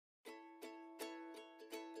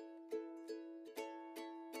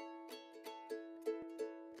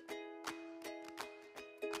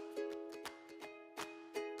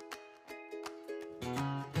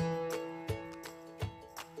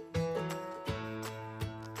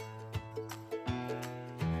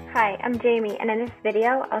Hi, I'm Jamie, and in this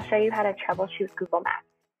video, I'll show you how to troubleshoot Google Maps.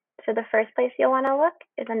 So the first place you'll want to look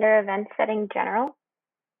is under Event Setting General.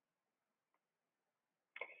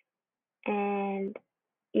 And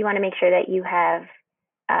you want to make sure that you have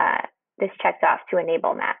this checked off to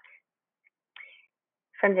enable maps.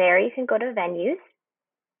 From there, you can go to Venues.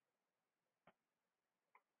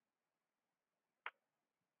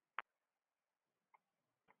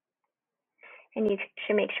 And you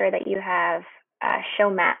should make sure that you have Show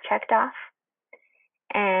Map checked off.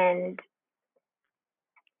 And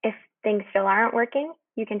if things still aren't working,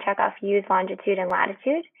 you can check off Use Longitude and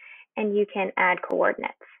Latitude, and you can add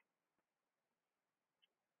coordinates.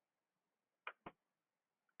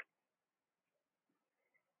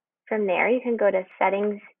 From there, you can go to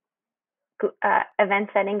Settings, Event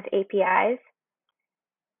Settings APIs,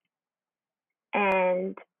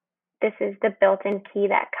 and this is the built-in key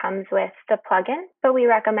that comes with the plugin, but we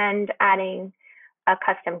recommend adding a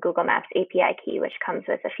custom Google Maps API key, which comes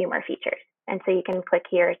with a few more features. And so you can click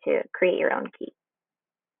here to create your own key.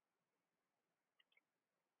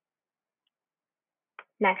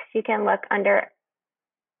 Next, you can look under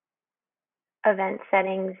Event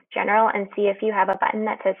Settings General and see if you have a button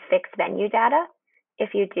that says Fix Venue Data.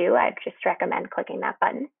 If you do, I'd just recommend clicking that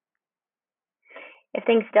button. If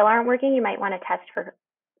things still aren't working, you might want to test for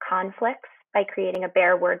conflicts by creating a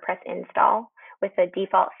bare WordPress install with a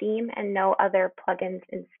default theme and no other plugins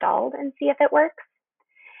installed and see if it works.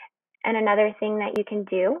 And another thing that you can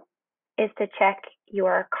do is to check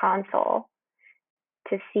your console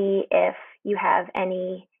to see if you have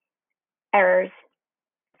any errors.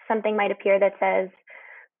 Something might appear that says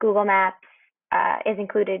Google Maps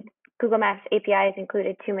Google Maps API is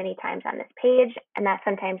included too many times on this page, and that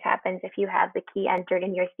sometimes happens if you have the key entered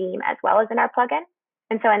in your theme as well as in our plugin.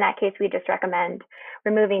 And so in that case, we just recommend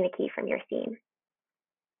removing the key from your theme.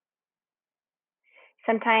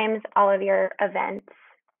 Sometimes all of your events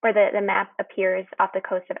or the map appears off the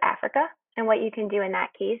coast of Africa. And what you can do in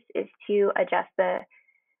that case is to adjust the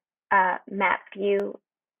map view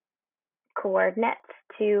coordinates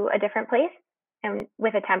to a different place and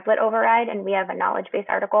with a template override. And we have a knowledge base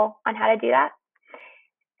article on how to do that.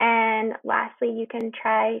 And lastly, you can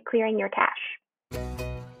try clearing your cache.